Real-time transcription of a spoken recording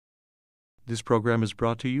This program is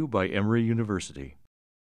brought to you by Emory University.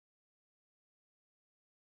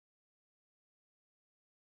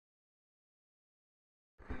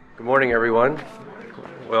 Good morning, everyone.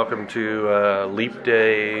 Welcome to Leap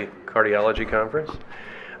Day Cardiology Conference.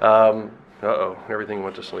 Everything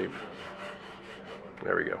went to sleep.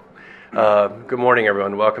 There we go. Good morning,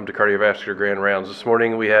 everyone. Welcome to Cardiovascular Grand Rounds. This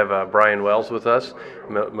morning we have Bryan Wells with us.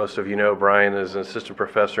 Most of you know Bryan is an assistant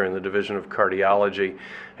professor in the Division of Cardiology.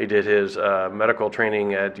 He did his medical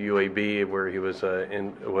training at UAB, where he was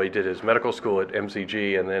he did his medical school at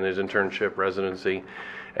MCG, and then his internship residency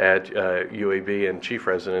at UAB and chief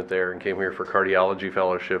resident there, and came here for cardiology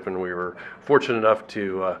fellowship, and we were fortunate enough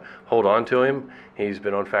to hold on to him. He's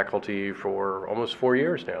been on faculty for almost 4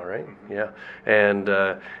 years now, right? Yeah, and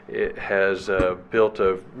it has built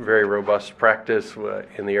a very robust practice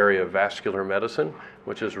in the area of vascular medicine,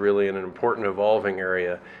 which is really an important evolving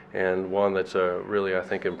area, and one that's a really, I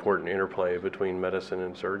think, important interplay between medicine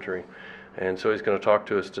and surgery. And so he's going to talk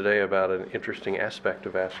to us today about an interesting aspect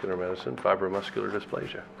of vascular medicine, fibromuscular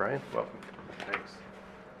dysplasia. Bryan, welcome. Thanks.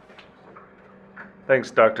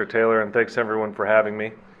 Thanks, Dr. Taylor, and thanks everyone for having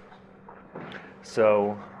me.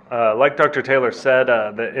 So, like Dr. Taylor said,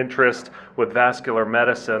 the interest with vascular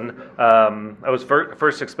medicine, I was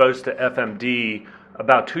first exposed to FMD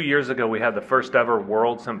about 2 years ago. We had the first ever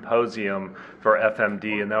World Symposium for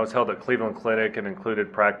FMD, and that was held at Cleveland Clinic and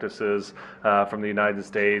included practices from the United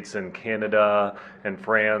States and Canada and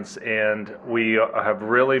France. And we have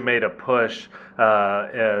really made a push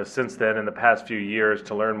since then in the past few years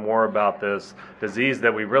to learn more about this disease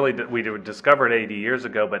that we discovered 80 years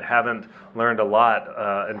ago, but haven't learned a lot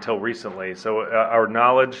until recently. So our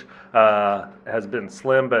knowledge has been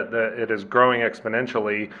slim, but it is growing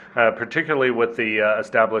exponentially, particularly with the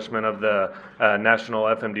establishment of the National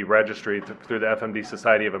FMD Registry through the FMD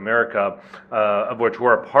Society of America, of which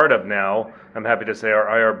we're a part of now. I'm happy to say our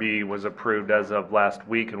IRB was approved as of last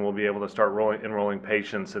week, and we'll be able to start enrolling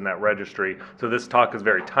patients in that registry. So this talk is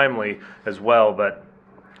very timely as well, but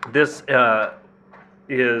this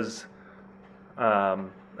is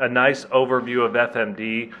a nice overview of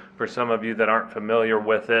FMD for some of you that aren't familiar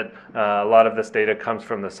with it. A lot of this data comes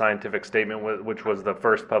from the scientific statement, which was the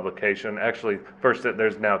first publication. Actually,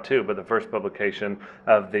 there's now two, but the first publication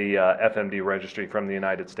of the FMD registry from the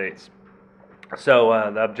United States. So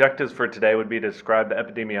the objectives for today would be to describe the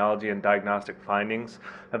epidemiology and diagnostic findings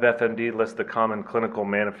of FMD, list the common clinical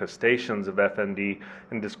manifestations of FMD,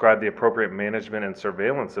 and describe the appropriate management and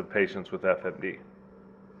surveillance of patients with FMD.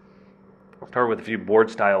 I'll start with a few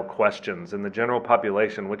board-style questions. In the general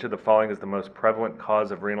population, which of the following is the most prevalent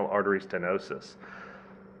cause of renal artery stenosis?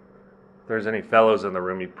 If there's any fellows in the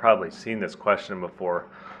room, you've probably seen this question before.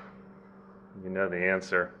 You know the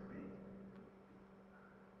answer.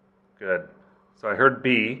 Good. So I heard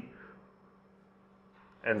B.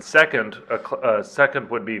 And second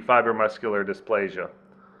would be fibromuscular dysplasia.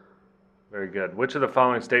 Very good. Which of the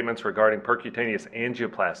following statements regarding percutaneous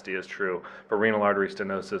angioplasty is true for renal artery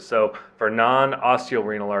stenosis? So for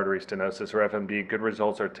non-osteorenal artery stenosis, or FMD, good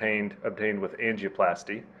results are obtained with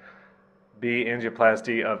angioplasty. B,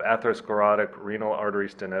 angioplasty of atherosclerotic renal artery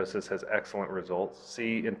stenosis has excellent results.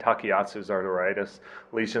 C, in Takayasu's arteritis,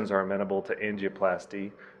 lesions are amenable to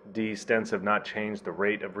angioplasty. D, stents have not changed the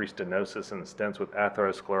rate of restenosis in stents with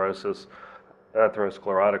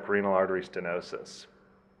atherosclerotic renal artery stenosis.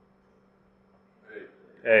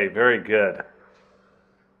 Hey, very good.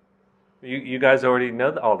 You guys already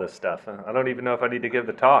know all this stuff. I don't even know if I need to give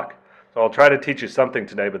the talk. So I'll try to teach you something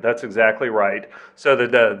today, but that's exactly right. So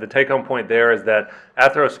the take-home point there is that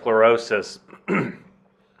atherosclerosis,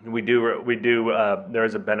 there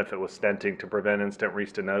is a benefit with stenting to prevent instant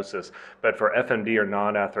restenosis, but for FMD or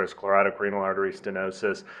non-atherosclerotic renal artery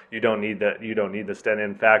stenosis, you don't need the stent.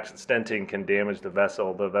 In fact, stenting can damage the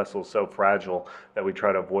vessel. The vessel is so fragile that we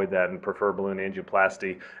try to avoid that and prefer balloon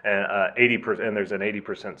angioplasty. And and there's an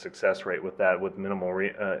 80% success rate with that, with minimal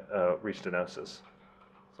restenosis.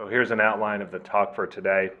 So here's an outline of the talk for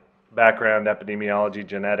today. Background, epidemiology,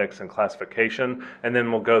 genetics, and classification, and then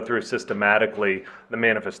we'll go through systematically the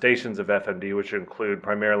manifestations of FMD, which include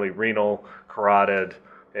primarily renal, carotid,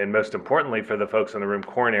 and most importantly for the folks in the room,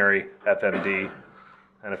 coronary FMD,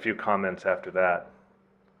 and a few comments after that.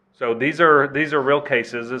 So these are real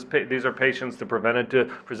cases. These are patients that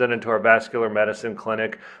presented to our vascular medicine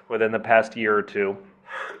clinic within the past year or two.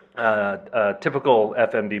 A typical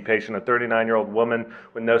FMD patient, a 39-year-old woman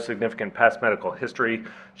with no significant past medical history.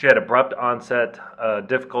 She had abrupt onset,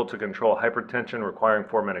 difficult to control hypertension requiring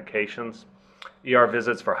 4 medications. ER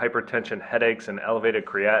visits for hypertension, headaches, and elevated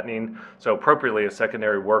creatinine. So appropriately, a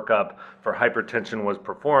secondary workup for hypertension was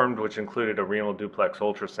performed, which included a renal duplex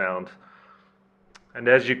ultrasound. And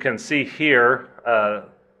as you can see here,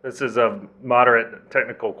 this is of moderate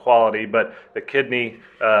technical quality, but the kidney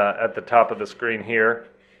at the top of the screen here.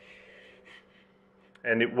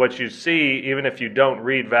 And what you see, even if you don't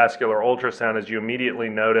read vascular ultrasound, is you immediately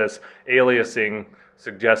notice aliasing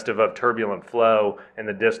suggestive of turbulent flow in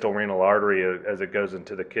the distal renal artery as it goes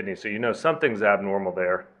into the kidney. So you know something's abnormal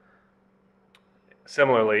there.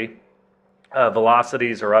 Similarly,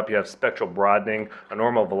 velocities are up. You have spectral broadening. A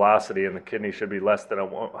normal velocity in the kidney should be less than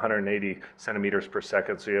 180 centimeters per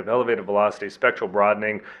second. So you have elevated velocity, spectral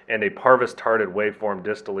broadening, and a parvus-tarted waveform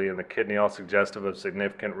distally in the kidney, all suggestive of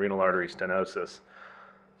significant renal artery stenosis.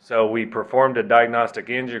 So we performed a diagnostic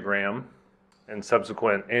angiogram and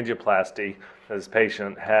subsequent angioplasty. This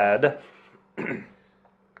patient had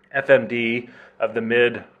FMD of the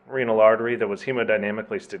mid-renal artery that was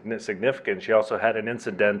hemodynamically significant. She also had an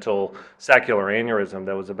incidental saccular aneurysm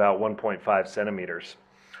that was about 1.5 centimeters.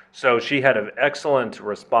 So she had an excellent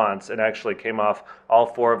response and actually came off all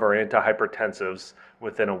 4 of our antihypertensives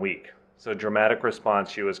within a week. So dramatic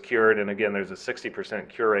response, she was cured, and again, there's a 60%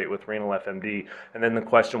 cure rate with renal FMD. And then the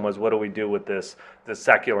question was, what do we do with this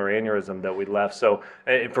saccular aneurysm that we left? So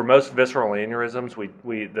for most visceral aneurysms,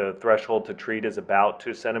 the threshold to treat is about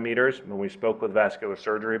 2 centimeters. When we spoke with vascular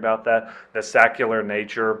surgery about that, the saccular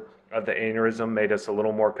nature of the aneurysm made us a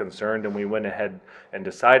little more concerned, and we went ahead and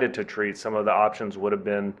decided to treat. Some of the options would have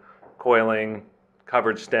been coiling,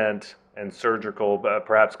 covered stent, and surgical,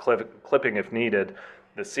 perhaps clipping if needed.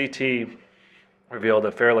 The CT revealed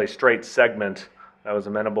a fairly straight segment that was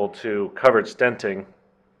amenable to covered stenting,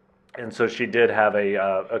 and so she did have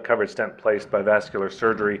a covered stent placed by vascular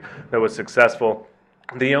surgery that was successful.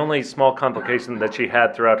 The only small complication that she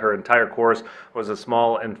had throughout her entire course was a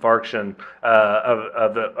small infarction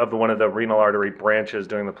of one of the renal artery branches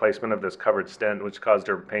during the placement of this covered stent, which caused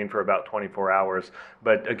her pain for about 24 hours.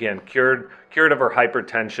 But again, cured of her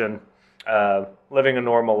hypertension, living a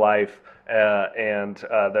normal life, and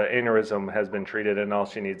the aneurysm has been treated, and all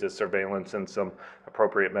she needs is surveillance and some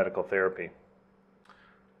appropriate medical therapy.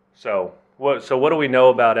 So what do we know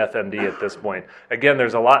about FMD at this point? Again,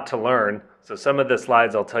 there's a lot to learn. So some of the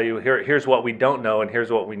slides I'll tell you, here's what we don't know and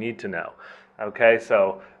here's what we need to know. Okay,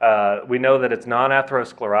 so we know that it's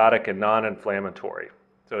non-atherosclerotic and non-inflammatory.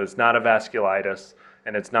 So it's not a vasculitis,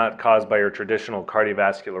 and it's not caused by your traditional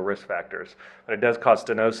cardiovascular risk factors. But it does cause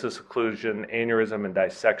stenosis, occlusion, aneurysm, and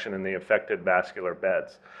dissection in the affected vascular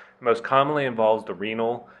beds. Most commonly involves the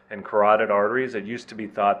renal and carotid arteries. It used to be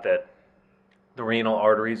thought that the renal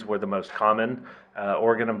arteries were the most common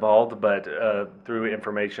organ involved, but through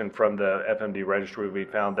information from the FMD registry, we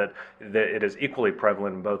found that it is equally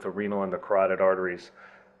prevalent in both the renal and the carotid arteries.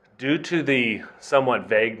 Due to the somewhat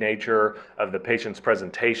vague nature of the patient's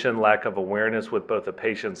presentation, lack of awareness with both the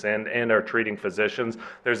patients and our treating physicians,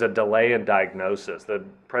 there's a delay in diagnosis. The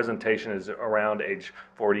presentation is around age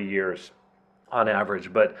 40 years on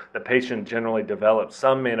average, but the patient generally develops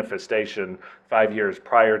some manifestation 5 years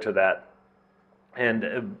prior to that.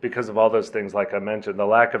 And because of all those things, like I mentioned, the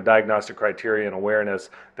lack of diagnostic criteria and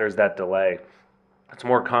awareness, there's that delay. It's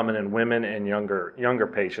more common in women and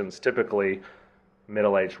younger patients, typically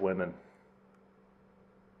middle-aged women.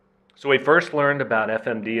 So we first learned about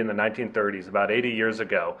FMD in the 1930s, about 80 years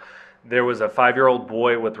ago. There was a 5-year-old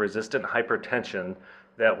boy with resistant hypertension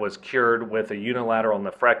that was cured with a unilateral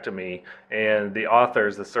nephrectomy, and the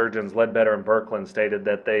authors, the surgeons Ledbetter and Birkeland, stated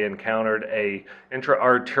that they encountered a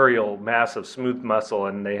intra-arterial mass of smooth muscle,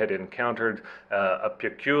 and they had encountered a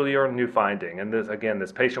peculiar new finding. And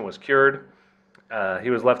this patient was cured. He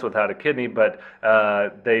was left without a kidney, but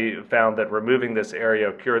they found that removing this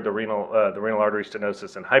area cured the renal artery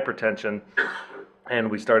stenosis and hypertension,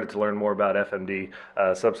 and we started to learn more about FMD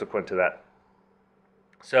subsequent to that.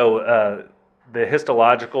 So the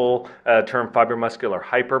histological term fibromuscular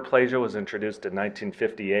hyperplasia was introduced in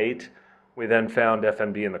 1958. We then found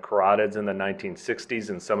FMD in the carotids in the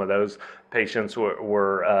 1960s, and some of those patients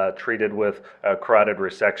were treated with carotid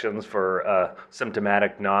resections for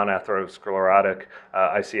symptomatic non-atherosclerotic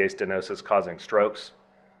ICA stenosis causing strokes.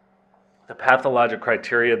 The pathologic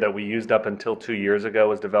criteria that we used up until 2 years ago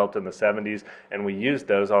was developed in the 70s, and we used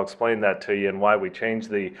those. I'll explain that to you and why we changed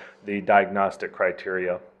the diagnostic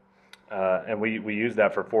criteria. And we used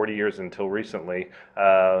that for 40 years until recently,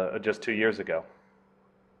 just 2 years ago.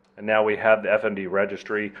 And now we have the FMD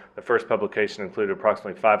registry. The first publication included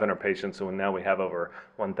approximately 500 patients, and now we have over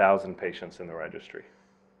 1,000 patients in the registry.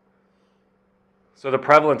 So the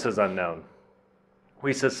prevalence is unknown.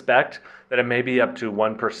 We suspect that it may be up to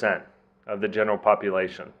 1% of the general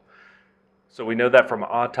population. So we know that from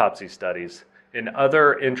autopsy studies. In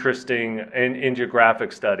other interesting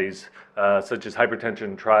angiographic studies, such as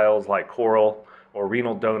hypertension trials like CORAL, or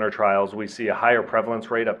renal donor trials, we see a higher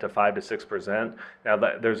prevalence rate up to 5 to 6%. Now,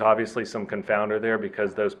 there's obviously some confounder there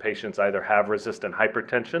because those patients either have resistant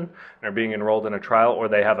hypertension and are being enrolled in a trial, or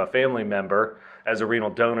they have a family member as a renal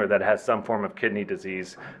donor that has some form of kidney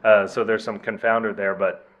disease. So there's some confounder there,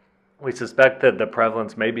 but we suspect that the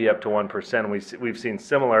prevalence may be up to 1%. We've seen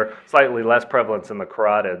similar, slightly less prevalence in the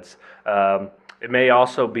carotids. It may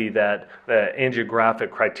also be that the angiographic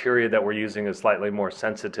criteria that we're using is slightly more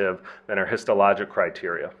sensitive than our histologic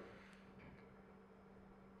criteria.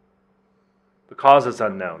 The cause is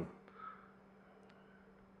unknown.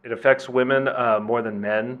 It affects women more than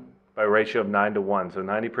men by a ratio of 9 to 1, so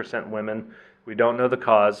 90% women. We don't know the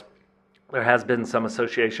cause. There has been some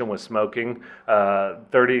association with smoking. 30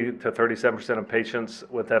 to 37% of patients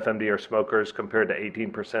with FMD are smokers compared to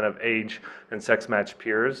 18% of age and sex-matched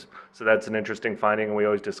peers. So that's an interesting finding, and we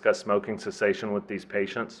always discuss smoking cessation with these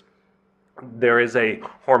patients. There is a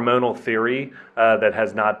hormonal theory that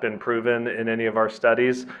has not been proven in any of our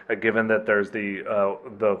studies, given that there's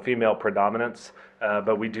the female predominance,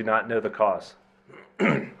 but we do not know the cause.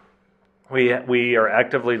 We are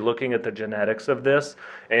actively looking at the genetics of this,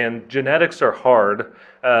 and genetics are hard,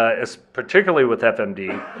 particularly with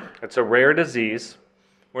FMD. It's a rare disease.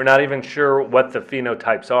 We're not even sure what the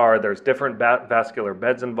phenotypes are. There's different vascular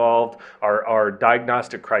beds involved. Our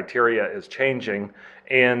diagnostic criteria is changing,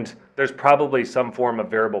 and there's probably some form of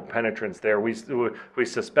variable penetrance there. We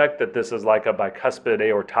suspect that this is like a bicuspid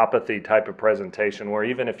aortopathy type of presentation, where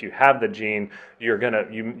even if you have the gene, your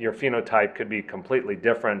phenotype could be completely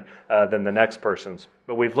different than the next person's.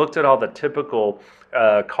 But we've looked at all the typical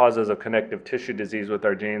causes of connective tissue disease with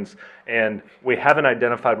our genes, and we haven't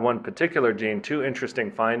identified one particular gene. Two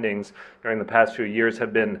interesting findings during the past few years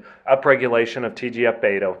have been upregulation of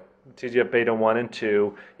TGF-beta 1 and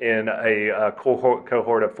 2 in a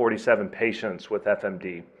cohort of 47 patients with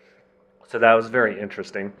FMD. So that was very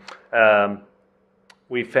interesting.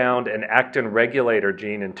 We found an actin regulator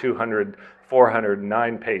gene in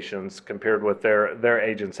 409 patients compared with their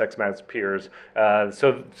age and sex-matched peers.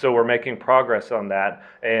 So we're making progress on that,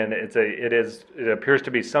 and it appears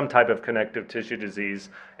to be some type of connective tissue disease,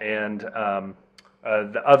 and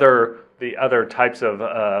the other types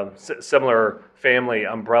of similar family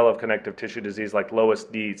umbrella of connective tissue disease, like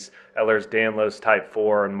Loeys-Dietz, Ehlers-Danlos type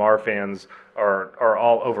 4, and Marfan's are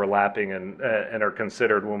all overlapping and are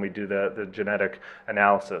considered when we do the genetic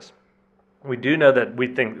analysis. We do know that we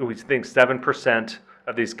think 7%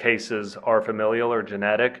 of these cases are familial or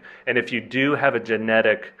genetic, and if you do have a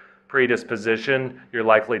genetic predisposition, you're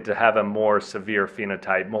likely to have a more severe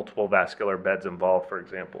phenotype, multiple vascular beds involved, for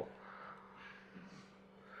example.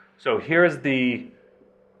 So here's the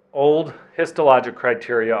old histologic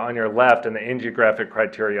criteria on your left and the angiographic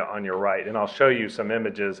criteria on your right, and I'll show you some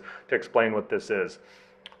images to explain what this is.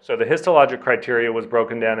 So the histologic criteria was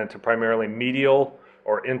broken down into primarily medial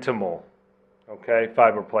or intimal,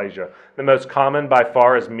 fibroplasia. The most common by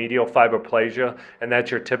far is medial fibroplasia, and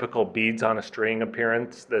that's your typical beads on a string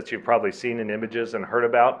appearance that you've probably seen in images and heard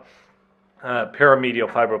about. Paramedial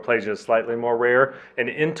fibroplasia is slightly more rare, and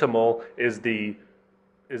intimal is the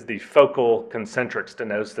focal concentric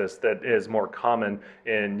stenosis that is more common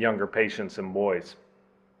in younger patients and boys.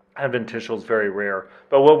 Adventitial is very rare.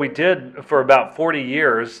 But what we did for about 40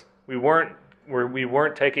 years, we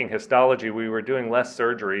weren't taking histology, we were doing less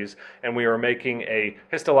surgeries, and we were making a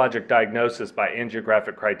histologic diagnosis by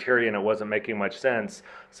angiographic criteria, and it wasn't making much sense.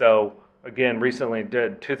 So again, recently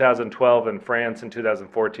did 2012 in France and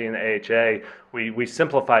 2014 AHA, we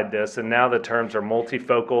simplified this, and now the terms are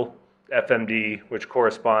multifocal FMD, which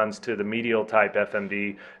corresponds to the medial type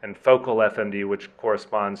FMD, and focal FMD, which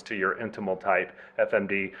corresponds to your intimal type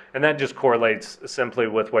FMD. And that just correlates simply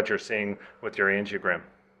with what you're seeing with your angiogram.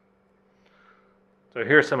 So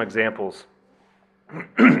here are some examples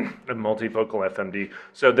of multifocal FMD.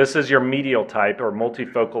 So this is your medial type or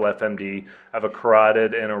multifocal FMD of a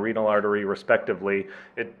carotid and a renal artery respectively.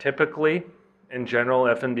 It typically, in general,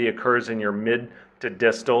 FMD occurs in your mid to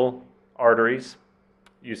distal arteries.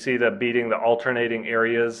 You see the alternating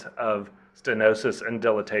areas of stenosis and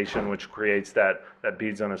dilatation, which creates that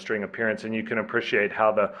beads on a string appearance. And you can appreciate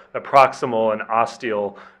how the proximal and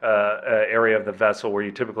ostial area of the vessel, where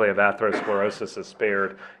you typically have atherosclerosis, is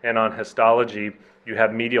spared. And on histology, you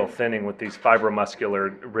have medial thinning with these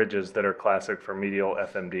fibromuscular ridges that are classic for medial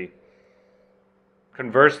FMD.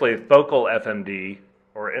 Conversely, focal FMD,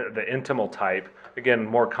 or the intimal type, again,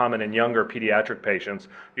 more common in younger pediatric patients,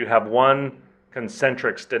 you have one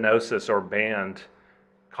concentric stenosis or band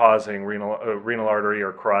causing renal artery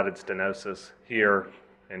or carotid stenosis here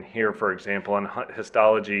and here, for example. On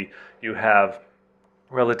histology, you have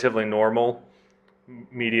relatively normal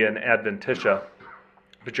media and adventitia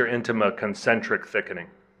but your intima concentric thickening.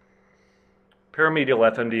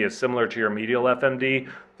 Paramedial FMD is similar to your medial FMD.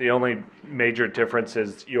 The only major difference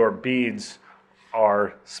is your beads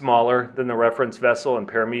are smaller than the reference vessel in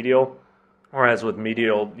paramedial, whereas with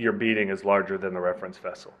medial, your beading is larger than the reference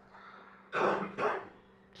vessel.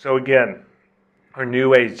 So again, our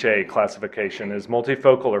new HA classification is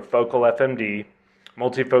multifocal or focal FMD.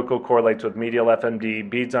 Multifocal correlates with medial FMD,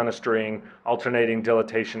 beads on a string, alternating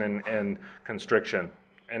dilatation and constriction,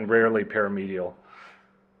 and rarely paramedial.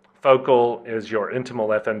 Focal is your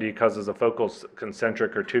intimal FMD, causes a focal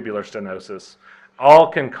concentric or tubular stenosis. All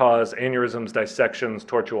can cause aneurysms, dissections,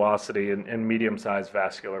 tortuosity, and medium-sized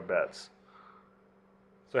vascular beds.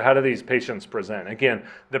 So how do these patients present? Again,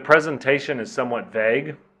 the presentation is somewhat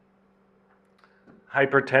vague.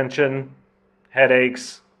 Hypertension,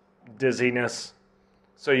 headaches, dizziness.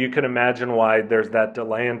 So you can imagine why there's that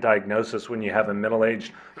delay in diagnosis when you have a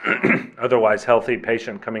middle-aged, otherwise healthy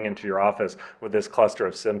patient coming into your office with this cluster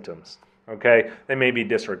of symptoms. Okay, they may be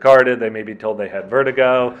disregarded, they may be told they had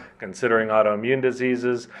vertigo, considering autoimmune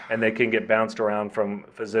diseases, and they can get bounced around from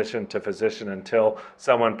physician to physician until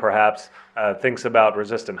someone perhaps thinks about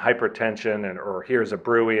resistant hypertension or hears a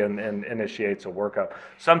bruit and initiates a workup.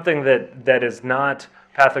 Something that is not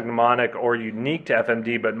pathognomonic or unique to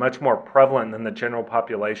FMD, but much more prevalent than the general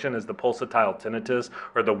population is the pulsatile tinnitus,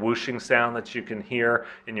 or the whooshing sound that you can hear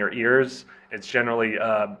in your ears. It's generally,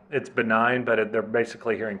 it's benign, but they're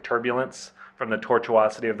basically hearing turbulence from the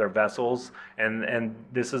tortuosity of their vessels, and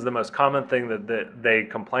this is the most common thing that they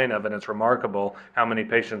complain of, and it's remarkable how many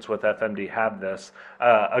patients with FMD have this.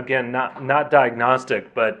 Again, not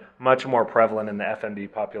diagnostic, but much more prevalent in the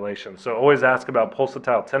FMD population. So always ask about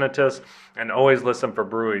pulsatile tinnitus, and always listen for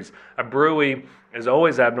bruits. A bruit is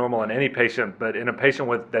always abnormal in any patient, but in a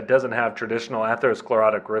patient that doesn't have traditional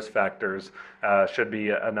atherosclerotic risk factors, should be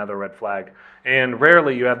another red flag. And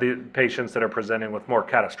rarely you have the patients that are presenting with more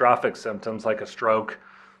catastrophic symptoms like a stroke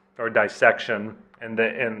or dissection, and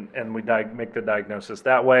we make the diagnosis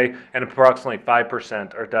that way, and approximately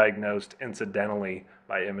 5% are diagnosed incidentally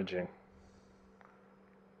by imaging.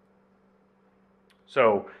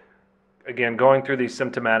 So again, going through these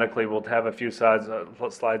symptomatically, we'll have a few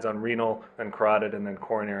slides on renal, then carotid, and then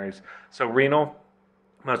coronaries. So renal,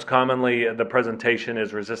 most commonly the presentation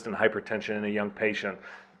is resistant hypertension in a young patient.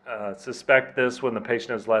 Suspect this when the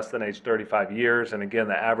patient is less than age 35 years, and again,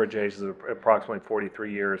 the average age is approximately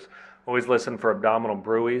 43 years. Always listen for abdominal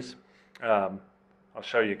bruits. I'll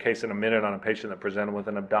show you a case in a minute on a patient that presented with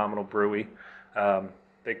an abdominal bruit.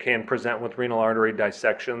 They can present with renal artery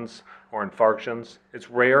dissections or infarctions. It's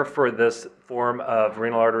rare for this form of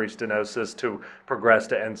renal artery stenosis to progress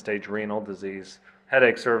to end-stage renal disease.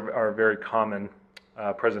 Headaches are very common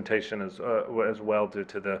presentation as well due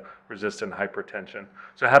to the resistant hypertension.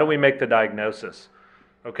 So how do we make the diagnosis?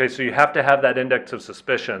 Okay, so you have to have that index of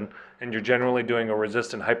suspicion, and you're generally doing a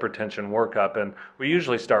resistant hypertension workup, and we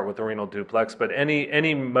usually start with the renal duplex, but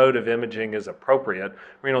any mode of imaging is appropriate.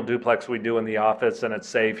 Renal duplex we do in the office, and it's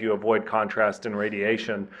safe. You avoid contrast and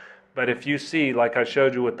radiation. But if you see, like I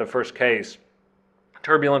showed you with the first case,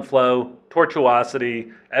 turbulent flow,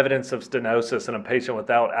 tortuosity, evidence of stenosis in a patient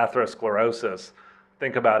without atherosclerosis,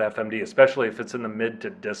 think about FMD, especially if it's in the mid to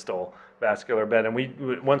distal vascular bed.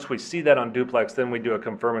 And once we see that on duplex, then we do a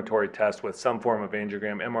confirmatory test with some form of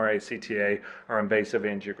angiogram, MRA, CTA, or invasive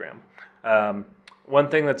angiogram. One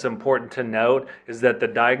thing that's important to note is that the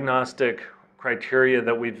diagnostic criteria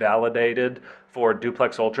that we validated for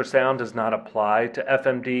duplex ultrasound does not apply to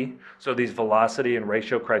FMD. So these velocity and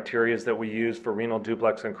ratio criteria that we use for renal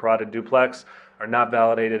duplex and carotid duplex are not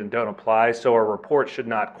validated and don't apply. So a report should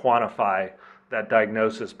not quantify that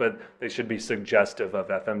diagnosis, but they should be suggestive of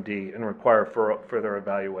FMD and require further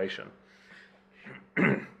evaluation.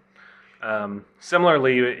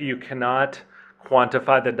 Similarly, you cannot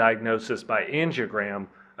quantify the diagnosis by angiogram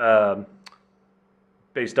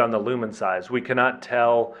based on the lumen size. We cannot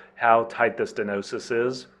tell how tight the stenosis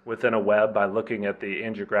is within a web by looking at the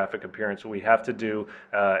angiographic appearance. We have to do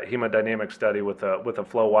a hemodynamic study with a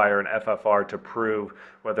flow wire and FFR to prove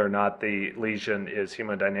whether or not the lesion is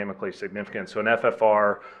hemodynamically significant. So an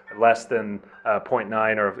FFR less than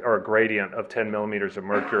 0.9 or a gradient of 10 millimeters of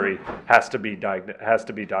mercury has to be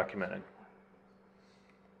documented.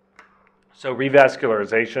 So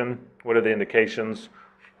revascularization, what are the indications?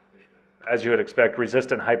 As you would expect,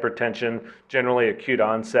 resistant hypertension, generally acute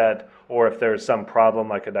onset, or if there's some problem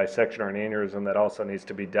like a dissection or an aneurysm that also needs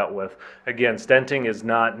to be dealt with. Again, stenting is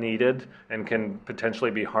not needed and can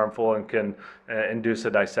potentially be harmful and can induce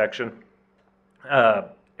a dissection.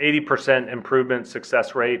 80% improvement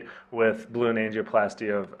success rate with balloon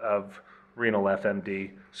angioplasty of renal FMD.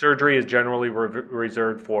 Surgery is generally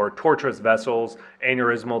reserved for tortuous vessels,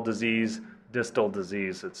 aneurysmal disease, distal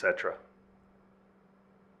disease, etc.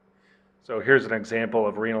 So here's an example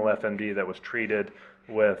of renal FMD that was treated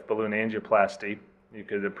with balloon angioplasty. You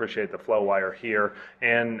could appreciate the flow wire here.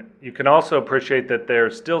 And you can also appreciate that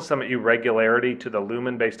there's still some irregularity to the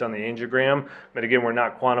lumen based on the angiogram. But again, we're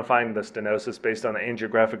not quantifying the stenosis based on the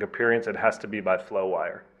angiographic appearance. It has to be by flow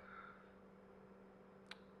wire.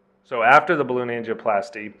 So after the balloon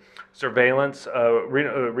angioplasty, surveillance,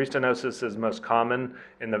 restenosis is most common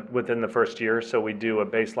within the first year. So we do a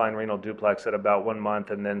baseline renal duplex at about 1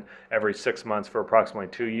 month and then every 6 months for approximately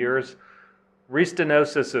 2 years.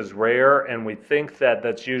 Restenosis is rare, and we think that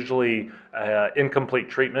that's usually incomplete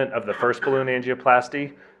treatment of the first balloon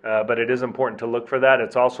angioplasty, but it is important to look for that.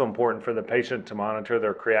 It's also important for the patient to monitor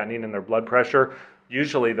their creatinine and their blood pressure.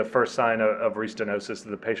 Usually the first sign of restenosis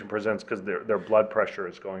that the patient presents because their blood pressure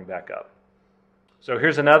is going back up. So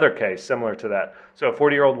here's another case similar to that. So a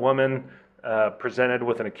 40-year-old woman presented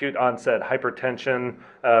with an acute onset hypertension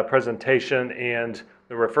presentation, and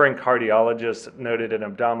the referring cardiologist noted an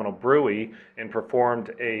abdominal bruit and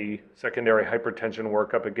performed a secondary hypertension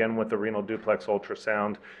workup again with the renal duplex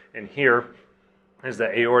ultrasound. And here is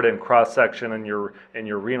the aorta and cross section and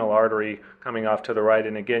your renal artery coming off to the right.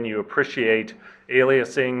 And again, you appreciate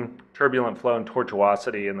aliasing, turbulent flow, and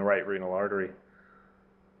tortuosity in the right renal artery.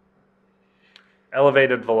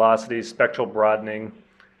 Elevated velocities, spectral broadening,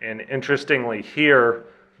 and interestingly here,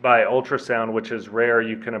 by ultrasound, which is rare,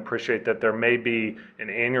 you can appreciate that there may be an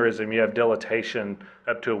aneurysm. You have dilatation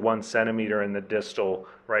up to 1 centimeter in the distal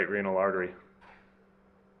right renal artery.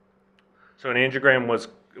 So an angiogram was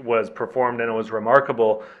performed, and it was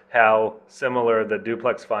remarkable how similar the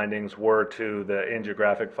duplex findings were to the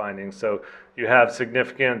angiographic findings. So you have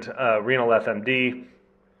significant renal FMD.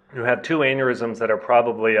 You have 2 aneurysms that are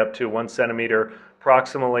probably up to 1 centimeter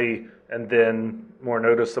proximally, and then more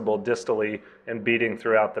noticeable distally and beating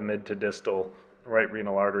throughout the mid to distal right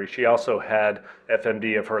renal artery. She also had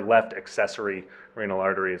FMD of her left accessory renal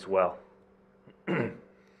artery as well.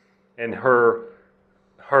 And her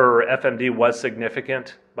FMD was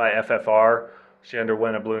significant by FFR. She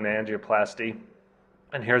underwent a balloon angioplasty.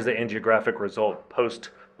 And here's the angiographic result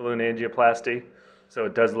post-balloon angioplasty. So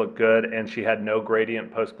it does look good, and she had no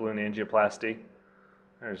gradient post-balloon angioplasty.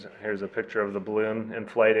 Here's a picture of the balloon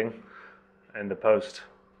inflating and the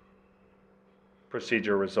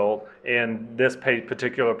post-procedure result. And this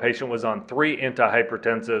particular patient was on 3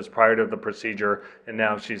 antihypertensives prior to the procedure, and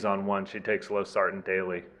now she's on 1. She takes losartan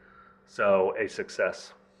daily. So a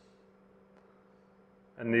success.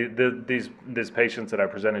 And these patients that I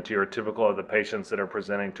presented to you are typical of the patients that are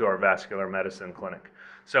presenting to our vascular medicine clinic.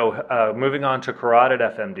 So moving on to carotid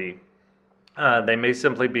FMD. They may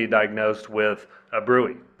simply be diagnosed with a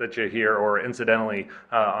bruit that you hear or incidentally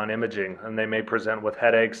on imaging, and they may present with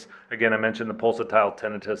headaches. Again, I mentioned the pulsatile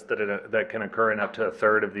tinnitus that can occur in up to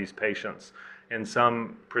 1/3 of these patients. And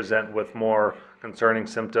some present with more concerning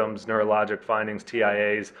symptoms, neurologic findings,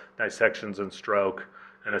 TIAs, dissections, and stroke,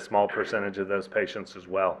 and a small percentage of those patients as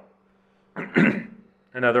well.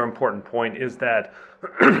 Another important point is that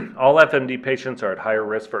all FMD patients are at higher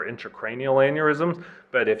risk for intracranial aneurysms,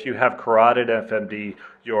 but if you have carotid FMD,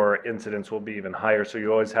 your incidence will be even higher, so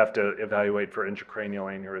you always have to evaluate for intracranial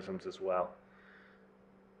aneurysms as well.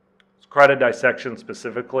 Carotid dissection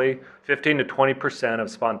specifically, 15 to 20%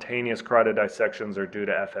 of spontaneous carotid dissections are due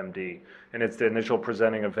to FMD, and it's the initial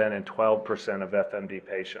presenting event in 12% of FMD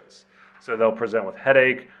patients. So they'll present with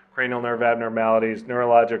headache, cranial nerve abnormalities,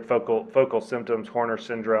 neurologic focal symptoms, Horner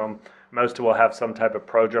syndrome. Most will have some type of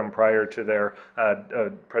prodrome prior to their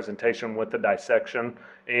presentation with the dissection.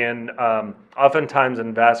 And oftentimes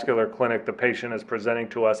in vascular clinic, the patient is presenting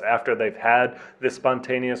to us after they've had this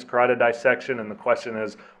spontaneous carotid dissection, and the question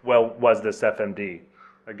is, well, was this FMD?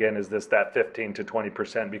 Again, is this that 15 to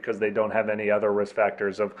 20% because they don't have any other risk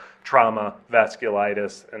factors of trauma,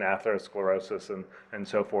 vasculitis, and atherosclerosis, and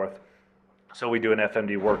so forth. So we do an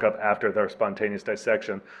FMD workup after their spontaneous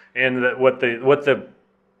dissection. And what the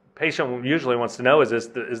patient usually wants to know is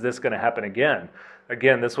this going to happen again?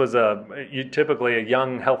 Again, this was typically a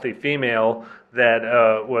young, healthy female that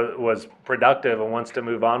was productive and wants to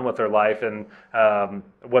move on with her life, and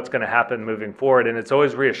what's going to happen moving forward. And it's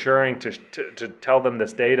always reassuring to tell them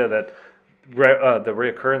this data that the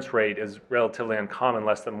reoccurrence rate is relatively uncommon,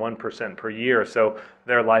 less than 1% per year. So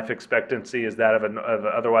their life expectancy is that of an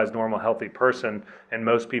otherwise normal, healthy person, and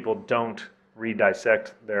most people don't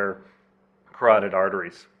redissect their carotid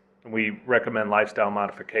arteries. We recommend lifestyle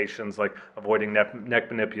modifications like avoiding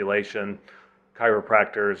neck manipulation,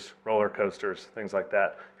 chiropractors, roller coasters, things like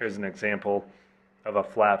that. Here's an example of a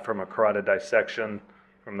flap from a carotid dissection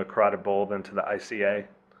from the carotid bulb into the ICA.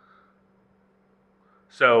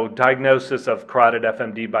 So diagnosis of carotid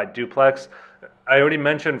FMD by duplex. I already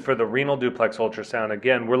mentioned for the renal duplex ultrasound,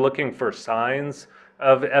 again, we're looking for signs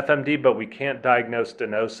of FMD, but we can't diagnose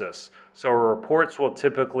stenosis. So our reports will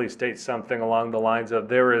typically state something along the lines of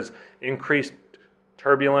there is increased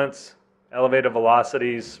turbulence, elevated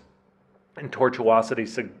velocities, and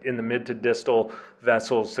tortuosity in the mid to distal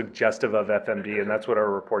vessels suggestive of FMD, and that's what our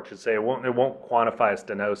report should say. It won't quantify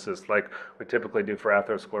stenosis like we typically do for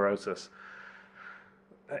atherosclerosis.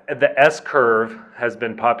 The S-curve has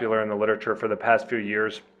been popular in the literature for the past few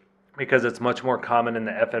years because it's much more common in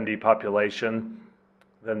the FMD population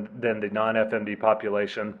than the non-FMD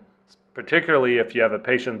population, particularly if you have a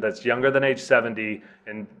patient that's younger than age 70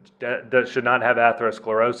 and that should not have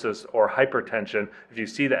atherosclerosis or hypertension. If you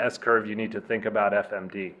see the S-curve, you need to think about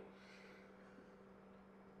FMD.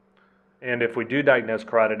 And if we do diagnose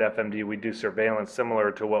carotid FMD, we do surveillance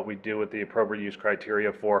similar to what we do with the appropriate use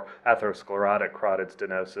criteria for atherosclerotic carotid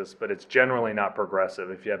stenosis, but it's generally not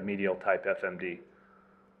progressive if you have medial type FMD.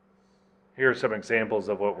 Here are some examples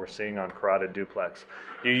of what we're seeing on carotid duplex.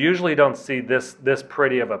 You usually don't see this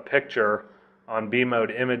pretty of a picture on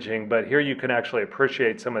B-mode imaging, but here you can actually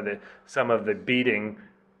appreciate some of the beating,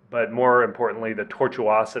 but more importantly, the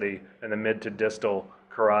tortuosity in the mid to distal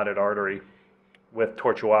carotid artery with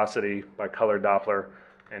tortuosity by color Doppler.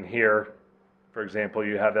 And here, for example,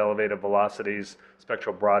 you have elevated velocities,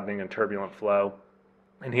 spectral broadening, and turbulent flow.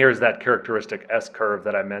 And here's that characteristic S-curve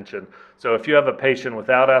that I mentioned. So if you have a patient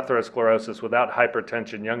without atherosclerosis, without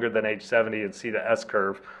hypertension, younger than age 70, and see the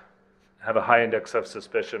S-curve, have a high index of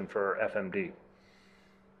suspicion for FMD.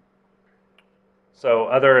 So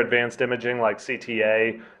other advanced imaging like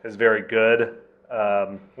CTA is very good.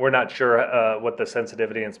 We're not sure what the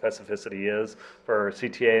sensitivity and specificity is for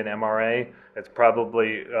CTA and MRA. It's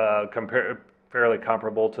probably fairly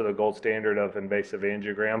comparable to the gold standard of invasive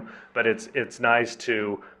angiogram, but it's nice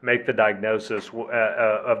to make the diagnosis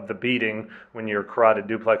of the beating when your carotid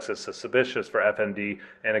duplex is suspicious for FMD.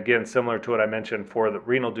 And again, similar to what I mentioned for the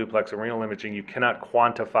renal duplex and renal imaging, you cannot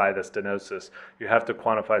quantify the stenosis. You have to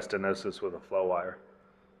quantify stenosis with a flow wire.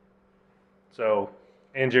 So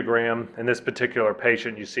angiogram, in this particular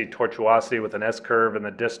patient, you see tortuosity with an S-curve in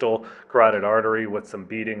the distal carotid artery with some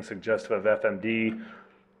beating suggestive of FMD.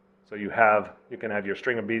 So you can have your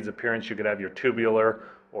string of beads appearance, you could have your tubular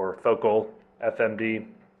or focal FMD.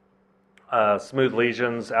 Smooth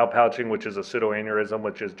lesions, outpouching, which is a pseudoaneurysm,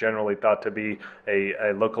 which is generally thought to be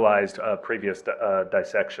a localized previous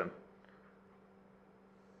dissection.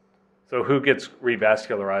 So who gets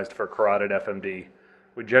revascularized for carotid FMD?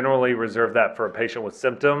 We generally reserve that for a patient with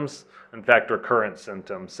symptoms, in fact, recurrent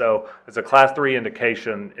symptoms. So it's a class 3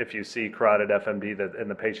 indication if you see carotid FMD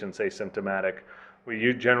and the patient's asymptomatic.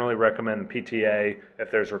 We generally recommend PTA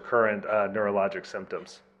if there's recurrent neurologic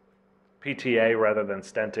symptoms. PTA rather than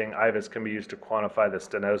stenting. IVUS can be used to quantify the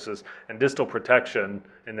stenosis. And distal protection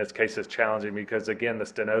in this case is challenging because, again, the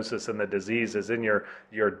stenosis and the disease is in your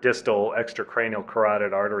distal extracranial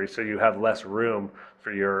carotid artery, so you have less room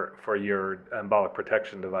for your embolic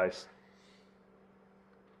protection device.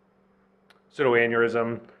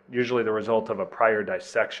 Pseudoaneurysm, usually the result of a prior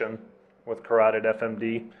dissection with carotid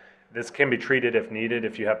FMD. This can be treated if needed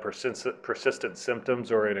if you have persistent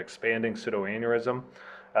symptoms or an expanding pseudoaneurysm.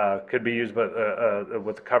 Could be used with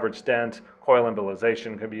a covered stent. Coil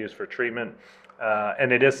embolization can be used for treatment.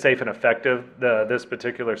 And it is safe and effective. This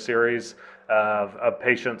particular series of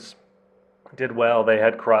patients did well. They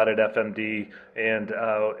had carotid FMD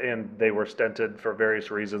and they were stented for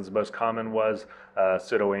various reasons. The most common was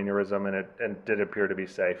pseudoaneurysm, and it did appear to be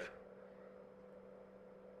safe.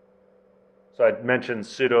 So I mentioned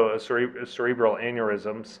cerebral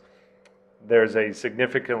aneurysms. There's a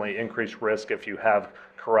significantly increased risk if you have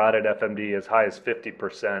carotid FMD as high as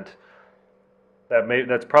 50%.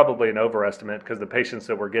 That's probably an overestimate because the patients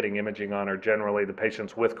that we're getting imaging on are generally the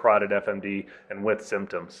patients with carotid FMD and with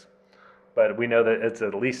symptoms. But we know that it's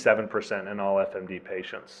at least 7% in all FMD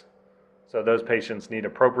patients. So those patients need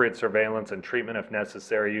appropriate surveillance and treatment if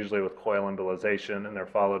necessary, usually with coil embolization, and they're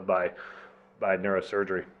followed by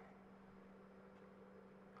neurosurgery.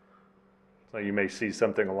 So you may see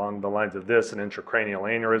something along the lines of this. An intracranial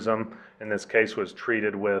aneurysm, in this case, was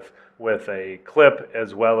treated with a clip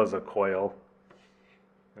as well as a coil,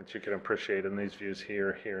 that you can appreciate in these views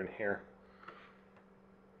here, here, and here.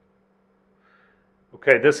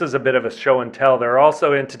 Okay, this is a bit of a show and tell. There are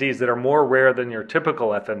also entities that are more rare than your typical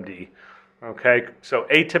FMD. Okay, so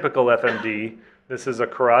atypical FMD, this is a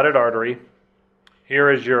carotid artery.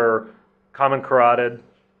 Here is your common carotid,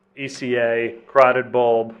 ECA, carotid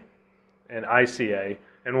bulb, and ICA.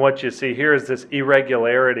 And what you see here is this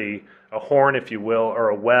irregularity, a horn, if you will, or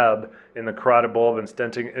a web in the carotid bulb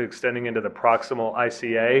extending into the proximal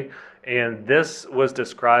ICA. And this was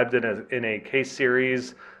described in a case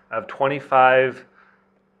series of 25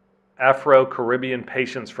 Afro-Caribbean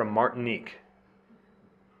patients from Martinique.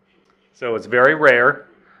 So it's very rare,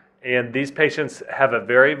 and these patients have a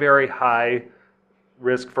very, very high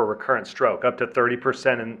risk for recurrent stroke, up to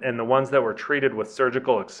 30%, and the ones that were treated with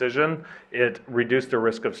surgical excision, it reduced the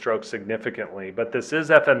risk of stroke significantly. But this is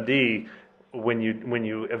FMD when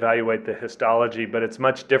you evaluate the histology, but it's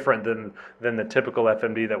much different than the typical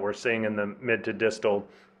FMD that we're seeing in the mid to distal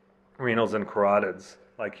renals and carotids,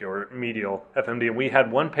 like your medial FMD. And we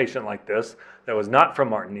had one patient like this that was not from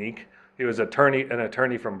Martinique. He was an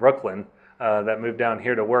attorney from Brooklyn that moved down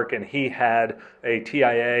here to work, and he had a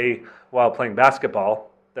TIA while playing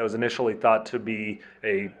basketball that was initially thought to be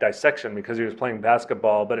a dissection because he was playing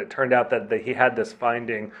basketball, but it turned out that he had this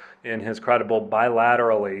finding in his carotid bulb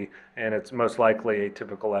bilaterally, and it's most likely a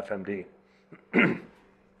typical FMD.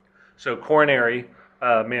 So coronary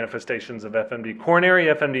manifestations of FMD. Coronary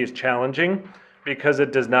FMD is challenging because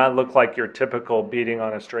it does not look like your typical beating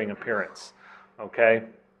on a string appearance, okay?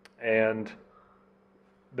 And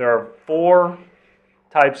there are 4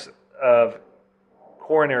 types of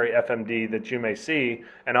coronary FMD that you may see,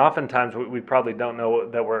 and oftentimes we probably don't know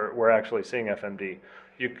that we're actually seeing FMD.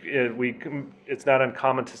 It's not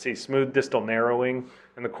uncommon to see smooth distal narrowing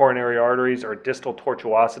in the coronary arteries or distal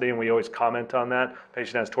tortuosity, and we always comment on that.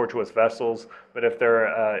 Patient has tortuous vessels, but if they're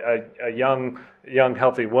a young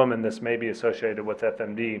healthy woman, this may be associated with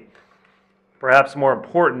FMD. Perhaps more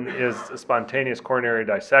important is a spontaneous coronary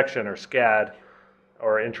dissection, or SCAD,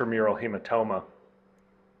 or intramural hematoma.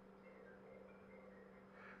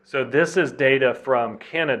 So this is data from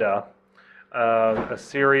Canada, a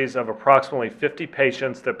series of approximately 50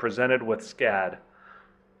 patients that presented with SCAD.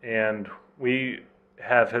 And we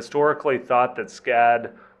have historically thought that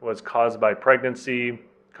SCAD was caused by pregnancy,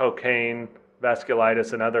 cocaine,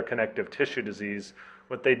 vasculitis, and other connective tissue disease.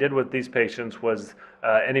 What they did with these patients was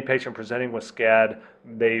any patient presenting with SCAD,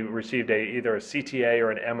 they received either a CTA or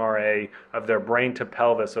an MRA of their brain to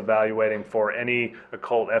pelvis, evaluating for any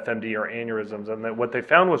occult FMD or aneurysms. And what they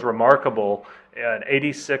found was remarkable: an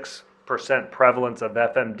 86% prevalence of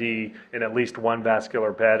FMD in at least one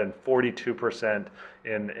vascular bed and 42%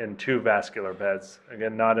 in 2 vascular beds.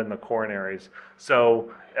 Again, not in the coronaries.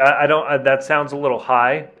 So that sounds a little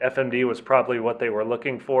high. FMD was probably what they were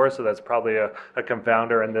looking for, so that's probably a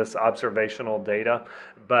confounder in this observational data.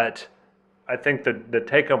 But I think the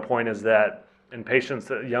take-home point is that in patients,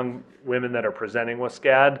 young women that are presenting with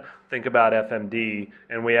SCAD, think about FMD,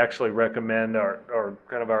 and we actually recommend, or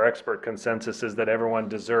kind of our expert consensus is that everyone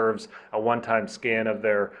deserves a one-time scan of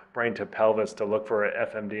their brain to pelvis to look for a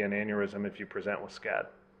FMD and aneurysm if you present with SCAD.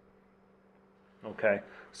 Okay,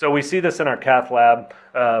 so we see this in our cath lab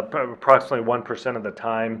approximately 1% of the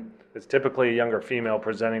time. It's typically a younger female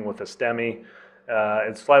presenting with a STEMI.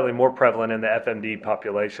 It's slightly more prevalent in the FMD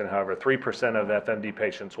population, however. 3% of FMD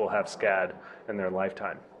patients will have SCAD in their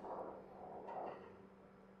lifetime.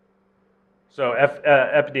 So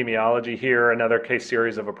epidemiology here, another case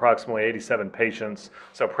series of approximately 87 patients.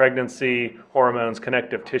 So pregnancy, hormones,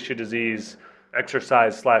 connective tissue disease,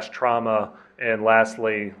 exercise/trauma, and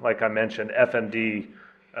lastly, like I mentioned, FMD,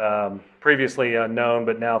 previously unknown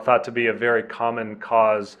but now thought to be a very common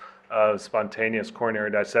cause of spontaneous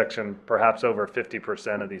coronary dissection, perhaps over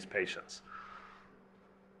 50% of these patients.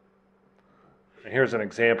 And here's an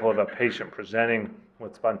example of a patient presenting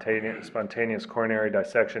with spontaneous coronary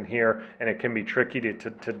dissection here, and it can be tricky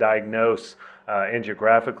to diagnose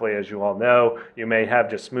angiographically. As you all know, you may have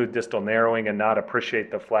just smooth distal narrowing and not appreciate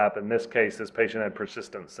the flap. In this case, this patient had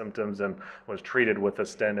persistent symptoms and was treated with a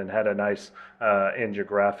stent and had a nice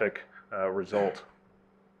angiographic result.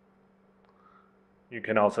 You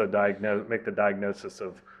can also make the diagnosis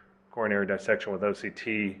of coronary dissection with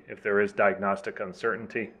OCT if there is diagnostic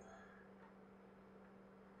uncertainty.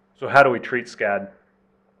 So how do we treat SCAD?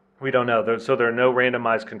 We don't know. So there are no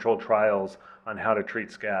randomized controlled trials on how to treat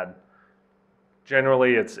SCAD.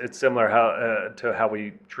 Generally, it's similar to how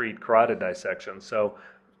we treat carotid dissection. So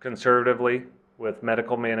conservatively, with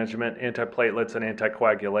medical management, antiplatelets, and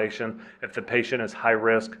anticoagulation. If the patient is high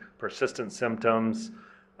risk, persistent symptoms,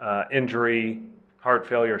 injury, heart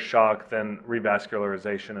failure, shock, then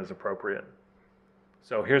revascularization is appropriate.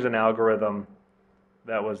 So here's an algorithm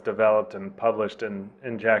that was developed and published in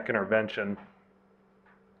JACC Intervention.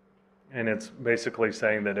 And it's basically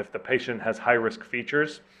saying that if the patient has high-risk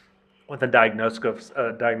features with a diagnosis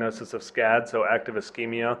of SCAD, so active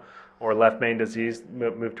ischemia or left main disease,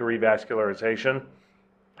 move to revascularization.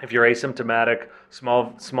 If you're asymptomatic,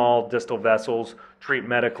 small distal vessels, treat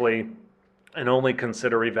medically, and only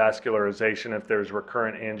consider revascularization if there's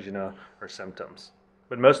recurrent angina or symptoms.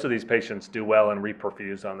 But most of these patients do well and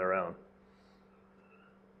reperfuse on their own.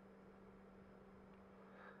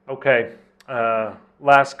 Okay,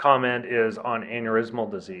 last comment is on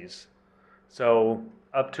aneurysmal disease. So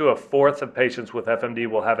up to a fourth of patients with FMD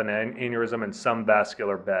will have an aneurysm in some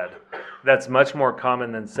vascular bed. That's much more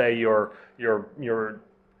common than, say, your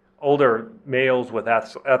older males with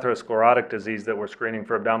atherosclerotic disease that we're screening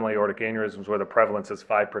for abdominal aortic aneurysms, where the prevalence is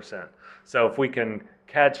 5%. So if we can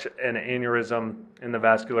catch an aneurysm in the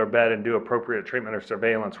vascular bed and do appropriate treatment or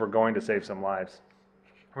surveillance, we're going to save some lives.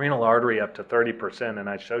 Renal artery up to 30%, and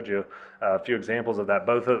I showed you a few examples of that.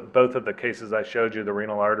 Both of the cases I showed you, the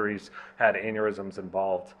renal arteries had aneurysms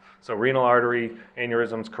involved. So renal artery,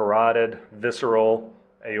 aneurysms, carotid, visceral,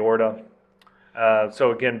 aorta.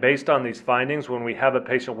 So again, based on these findings, when we have a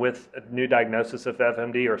patient with a new diagnosis of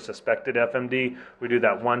FMD or suspected FMD, we do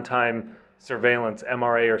that one-time surveillance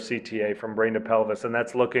MRA or CTA from brain to pelvis, and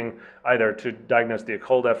that's looking either to diagnose the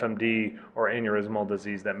occult FMD or aneurysmal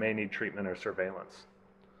disease that may need treatment or surveillance.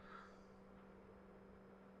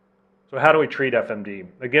 So how do we treat FMD?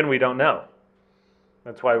 Again, we don't know.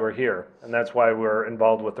 That's why we're here, and that's why we're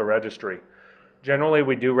involved with the registry. Generally,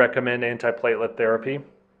 we do recommend antiplatelet therapy,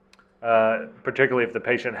 particularly if the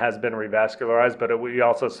patient has been revascularized, but we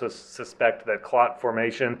also suspect that clot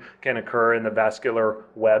formation can occur in the vascular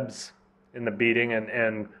webs in the beading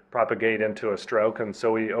and propagate into a stroke, and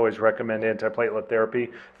so we always recommend antiplatelet therapy.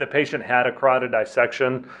 If the patient had a carotid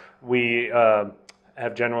dissection, we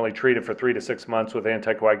have generally treated for 3 to 6 months with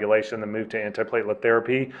anticoagulation, then moved to antiplatelet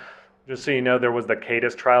therapy. Just so you know, there was the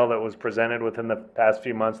CADIS trial that was presented within the past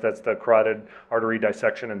few months. That's the carotid artery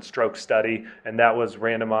dissection and stroke study, and that was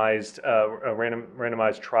randomized, a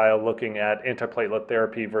randomized trial looking at antiplatelet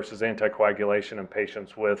therapy versus anticoagulation in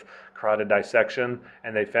patients with carotid dissection,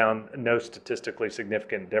 and they found no statistically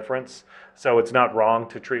significant difference. So it's not wrong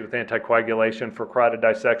to treat with anticoagulation for carotid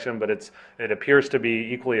dissection, but it appears to be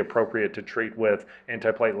equally appropriate to treat with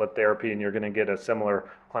antiplatelet therapy, and you're going to get a similar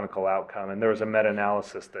clinical outcome. And there was a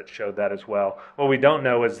meta-analysis that showed that as well. What we don't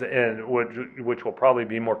know is, which will probably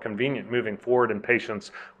be more convenient moving forward in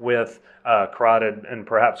patients with carotid and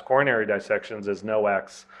perhaps coronary dissections, is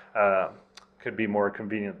NOACs could be more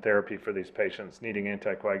convenient therapy for these patients needing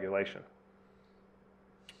anticoagulation.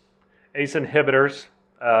 ACE inhibitors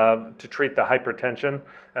to treat the hypertension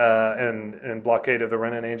and blockade of the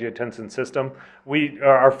renin-angiotensin system.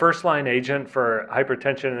 Our first-line agent for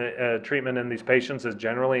hypertension treatment in these patients is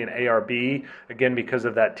generally an ARB, again because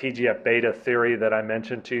of that TGF-beta theory that I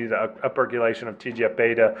mentioned to you, the upregulation of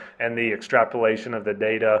TGF-beta and the extrapolation of the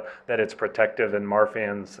data that it's protective in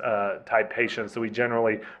Marfan's type patients. So we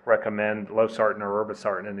generally recommend losartan or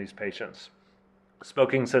irbesartan in these patients.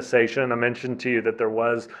 Smoking cessation, I mentioned to you that there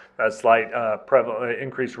was a slight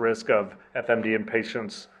increased risk of FMD in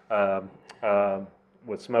patients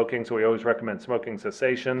with smoking, so we always recommend smoking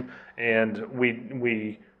cessation. And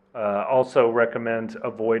we also recommend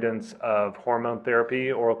avoidance of hormone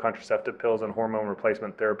therapy, oral contraceptive pills, and hormone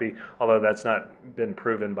replacement therapy, although that's not been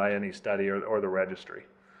proven by any study or the registry.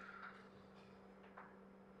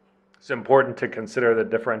 It's important to consider the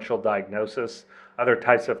differential diagnosis. Other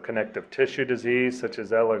types of connective tissue disease, such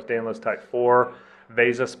as Ehlers-Danlos type 4,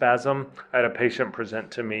 vasospasm. I had a patient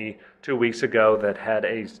present to me 2 weeks ago that had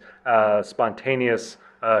a spontaneous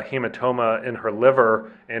hematoma in her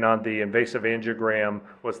liver, and on the invasive angiogram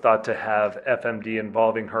was thought to have FMD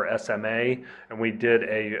involving her SMA, and we did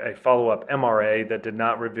a follow-up MRA that did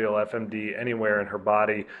not reveal FMD anywhere in her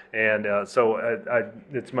body, and so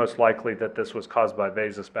it's most likely that this was caused by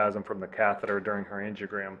vasospasm from the catheter during her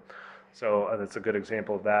angiogram. So that's a good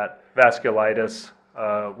example of that. Vasculitis.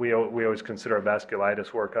 We always consider a vasculitis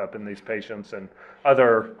workup in these patients, and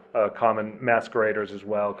other common masqueraders as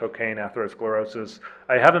well, cocaine, atherosclerosis.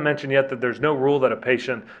 I haven't mentioned yet that there's no rule that a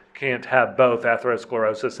patient can't have both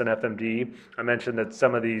atherosclerosis and FMD. I mentioned that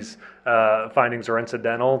some of these findings are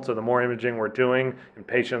incidental, so the more imaging we're doing in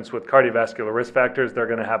patients with cardiovascular risk factors, they're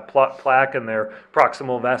going to have plaque in their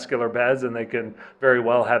proximal vascular beds, and they can very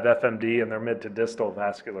well have FMD in their mid to distal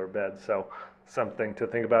vascular beds. So something to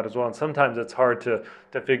think about as well. And sometimes it's hard to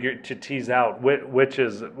tease out which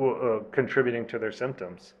is contributing to their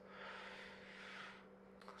symptoms.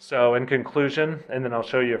 So in conclusion, and then I'll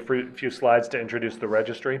show you a few slides to introduce the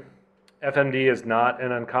registry. FMD is not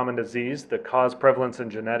an uncommon disease. The cause, prevalence, and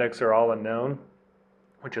genetics are all unknown.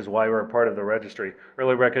 which is why we're a part of the registry.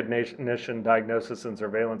 Early recognition, diagnosis, and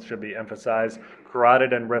surveillance should be emphasized.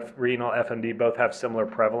 Carotid and renal FMD both have similar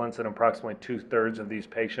prevalence in approximately 2/3 of these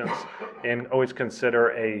patients, and always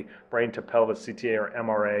consider a brain to pelvis CTA or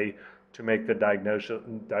MRA to make the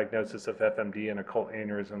diagnosis of FMD and occult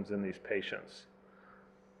aneurysms in these patients.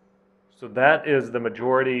 So that is the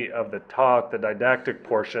majority of the talk, the didactic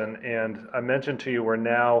portion, and I mentioned to you we're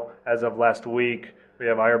now, as of last week, we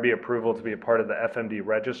have IRB approval to be a part of the FMD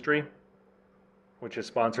registry, which is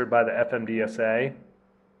sponsored by the FMDSA.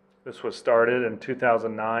 This was started in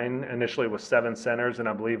 2009, initially with 7 centers, and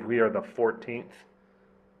I believe we are the 14th.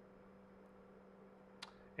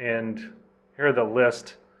 And here are the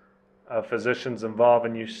list of physicians involved,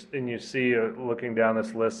 and you see, looking down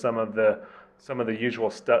this list, some of the usual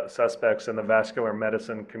suspects in the vascular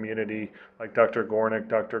medicine community, like Dr. Gornick,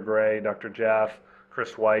 Dr. Gray, Dr. Jaff,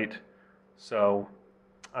 Chris White. So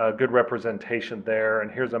good representation there.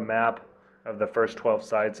 And here's a map of the first 12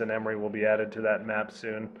 sites, and Emory will be added to that map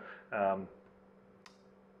soon.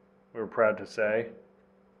 We're proud to say.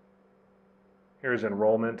 Here's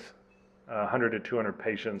enrollment, 100 to 200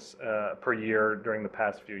 patients per year during the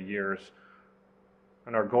past few years.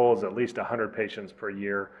 And our goal is at least 100 patients per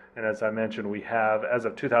year. And as I mentioned, we have, as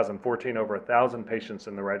of 2014, over 1,000 patients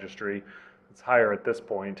in the registry. It's higher at this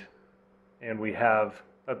point. And we have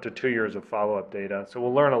up to 2 years of follow-up data. So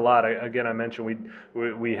we'll learn a lot. Again, I mentioned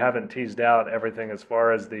we haven't teased out everything as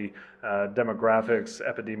far as the demographics,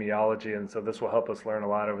 epidemiology, and so this will help us learn a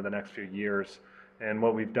lot over the next few years. And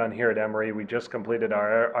what we've done here at Emory, we just completed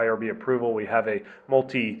our IRB approval. We have a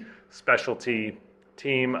multi-specialty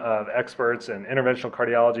team of experts in interventional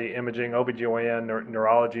cardiology, imaging, OBGYN,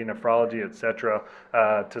 neurology, nephrology, et cetera,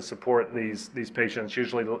 to support these patients,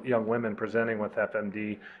 usually young women presenting with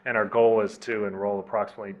FMD, and our goal is to enroll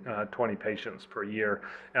approximately 20 patients per year.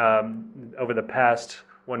 Over the past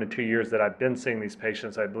 1 to 2 years that I've been seeing these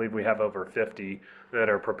patients, I believe we have over 50 that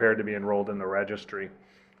are prepared to be enrolled in the registry.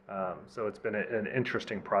 So it's been an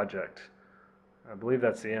interesting project. I believe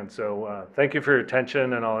that's the end. So thank you for your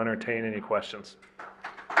attention, and I'll entertain any questions.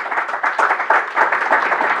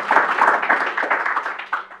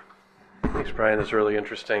 Thanks, Bryan. That's really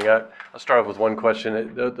interesting. I'll start off with one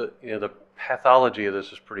question. The pathology of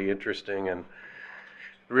this is pretty interesting, and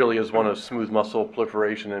really is one of smooth muscle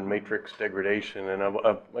proliferation and matrix degradation. And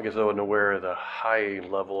I guess I wasn't aware of the high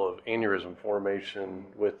level of aneurysm formation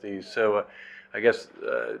with these. So I guess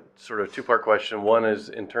sort of two-part question. One is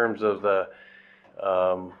in terms of the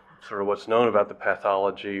sort of what's known about the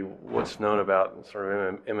pathology, what's known about sort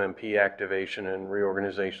of MMP activation and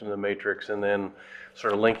reorganization of the matrix, and then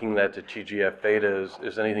sort of linking that to TGF-beta.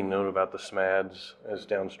 Is anything known about the SMADs as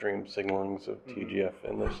downstream signalings of TGF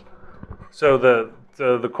in this? So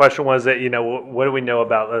the question was that, what do we know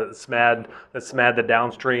about the SMAD, the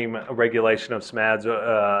downstream regulation of SMADs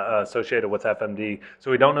associated with FMD?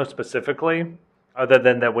 So we don't know specifically, other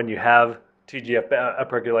than that when you have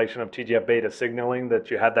upregulation of TGF-beta signaling,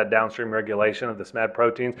 that you have that downstream regulation of the SMAD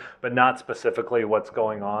proteins, but not specifically what's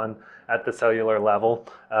going on at the cellular level.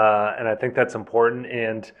 And I think that's important.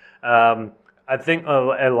 And I think,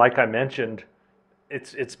 like I mentioned,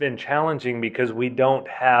 it's been challenging because we don't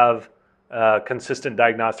have consistent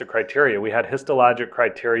diagnostic criteria. We had histologic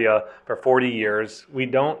criteria for 40 years. We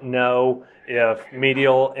don't know if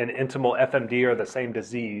medial and intimal FMD are the same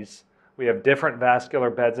disease. We have different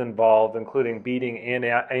vascular beds involved, including beating and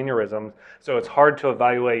aneurysms. So it's hard to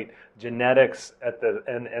evaluate genetics at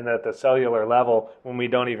the cellular level when we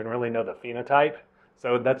don't even really know the phenotype.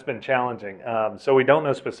 So that's been challenging. So we don't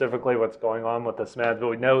know specifically what's going on with the SMADs, but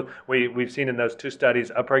we know we've seen in those 2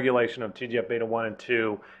 studies upregulation of TGF-beta 1 and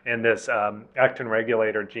 2 and this actin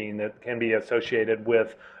regulator gene that can be associated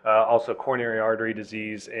with also coronary artery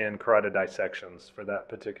disease and carotid dissections for that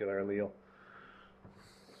particular allele.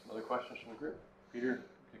 Other questions from the group? Peter?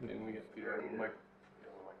 Can we get Peter on the mic?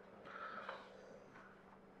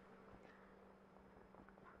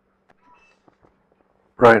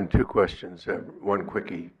 Bryan, 2 questions. One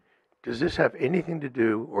quickie. Does this have anything to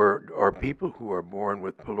do, or are people who are born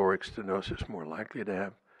with pyloric stenosis more likely to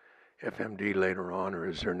have FMD later on, or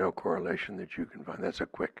is there no correlation that you can find? That's a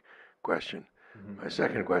quick question. Mm-hmm. My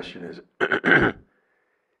second question is,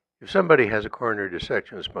 if somebody has a coronary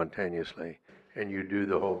dissection spontaneously and you do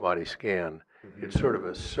the whole body scan, mm-hmm. It's sort of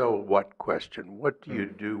a so what question. What do you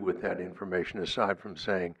do with that information aside from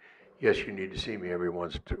saying, yes, you need to see me every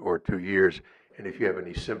 1 or 2 years, and if you have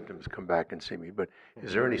any symptoms, come back and see me. But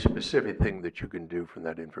is there any specific thing that you can do from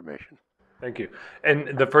that information? Thank you.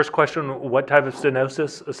 And the first question, what type of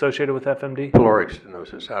stenosis associated with FMD? Pyloric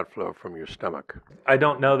stenosis, outflow from your stomach. I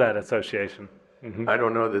don't know that association. I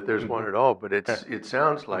don't know that there's one at all, but it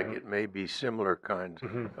sounds like it may be similar kinds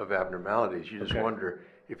of abnormalities. You just wonder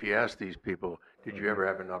if you ask these people, did you ever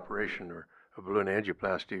have an operation or a balloon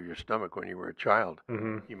angioplasty of your stomach when you were a child?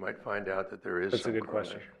 You might find out that there is That's some a good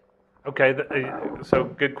question. correlation. Okay, so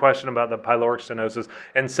good question about the pyloric stenosis.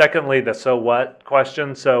 And secondly, the so what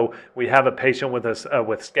question. So we have a patient with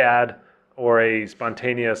SCAD or a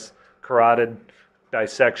spontaneous carotid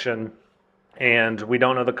dissection, and we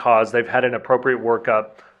don't know the cause. They've had an appropriate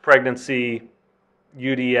workup, pregnancy,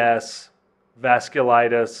 UDS,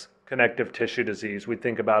 vasculitis, connective tissue disease. We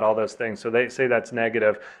think about all those things. So they say that's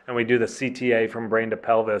negative, and we do the CTA from brain to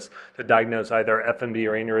pelvis to diagnose either FMD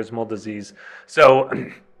or aneurysmal disease. So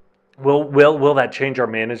will that change our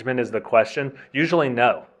management is the question. Usually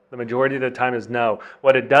no. The majority of the time is no.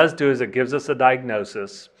 What it does do is it gives us a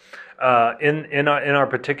diagnosis. In our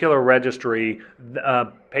particular registry,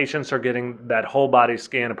 patients are getting that whole body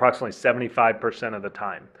scan approximately 75% of the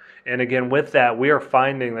time. And again, with that, we are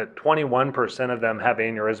finding that 21% of them have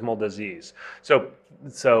aneurysmal disease.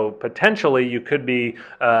 So potentially you could be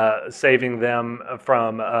saving them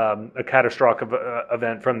from a catastrophic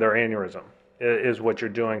event from their aneurysm, is what you're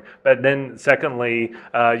doing. But then secondly,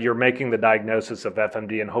 you're making the diagnosis of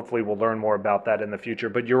FMD, and hopefully we'll learn more about that in the future.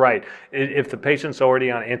 But you're right. If the patient's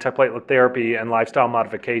already on antiplatelet therapy and lifestyle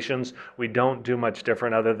modifications, we don't do much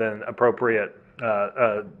different other than appropriate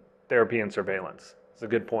therapy and surveillance. It's a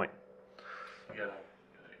good point. You got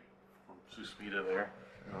Susmita there.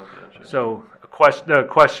 So a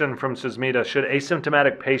question from Susmita: should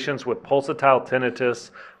asymptomatic patients with pulsatile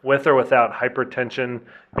tinnitus with or without hypertension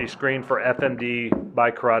be screened for FMD by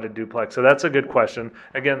carotid duplex? So that's a good question.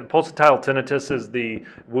 Again, pulsatile tinnitus is the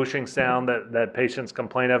whooshing sound that patients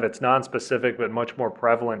complain of. It's nonspecific but much more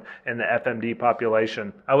prevalent in the FMD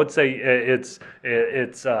population. I would say it's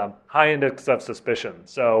high index of suspicion.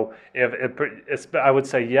 So I would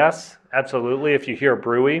say yes, absolutely, if you hear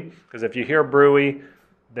bruit, because if you hear bruit,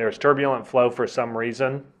 there's turbulent flow for some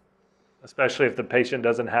reason, especially if the patient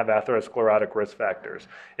doesn't have atherosclerotic risk factors.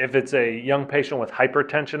 If it's a young patient with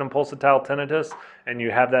hypertension and pulsatile tinnitus, and you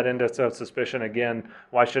have that index of suspicion, again,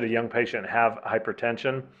 why should a young patient have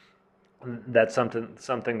hypertension? That's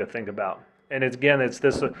something to think about. And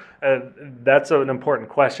that's an important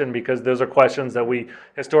question, because those are questions that we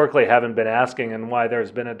historically haven't been asking, and why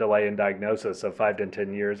there's been a delay in diagnosis of 5 to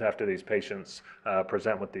 10 years after these patients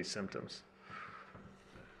present with these symptoms.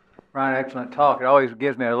 Bryan, excellent talk. It always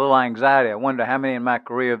gives me a little anxiety. I wonder how many in my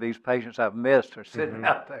career of these patients I've missed are sitting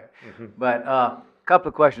out there. But a couple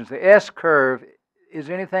of questions. The S curve, is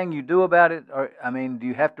there anything you do about it? Or do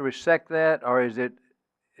you have to resect that, or is it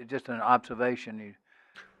just an observation?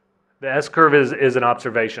 The S curve is an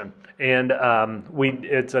observation, and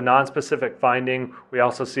it's a nonspecific finding. We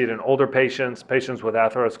also see it in older patients with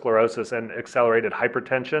atherosclerosis and accelerated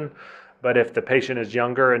hypertension. But if the patient is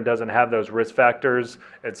younger and doesn't have those risk factors,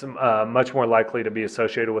 it's much more likely to be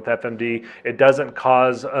associated with FMD. It doesn't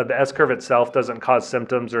cause, the S-curve itself doesn't cause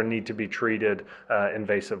symptoms or need to be treated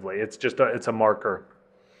invasively. It's a marker.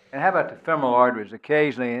 And how about the femoral arteries?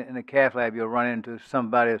 Occasionally in the cath lab, you'll run into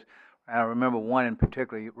somebody, I remember one in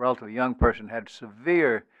particular, a relatively young person, had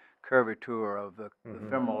severe curvature of the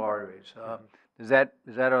femoral arteries. Is that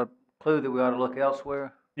a clue that we ought to look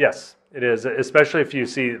elsewhere? Yes, it is, especially if you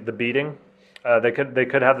see the beating. They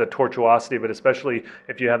could have the tortuosity, but especially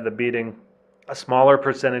if you have the beating, a smaller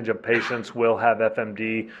percentage of patients will have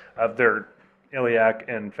FMD of their iliac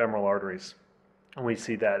and femoral arteries. And we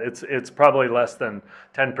see that. It's probably less than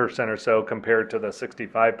 10% or so compared to the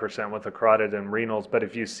 65% with the carotid and renals. But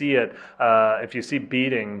if you see it, if you see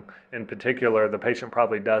beating in particular, the patient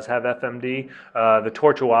probably does have FMD. The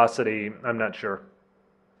tortuosity, I'm not sure.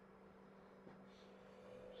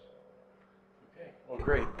 Well,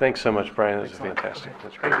 great. Thanks so much, Bryan. That was fantastic.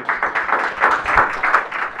 That's great.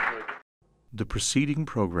 The preceding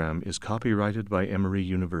program is copyrighted by Emory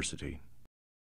University.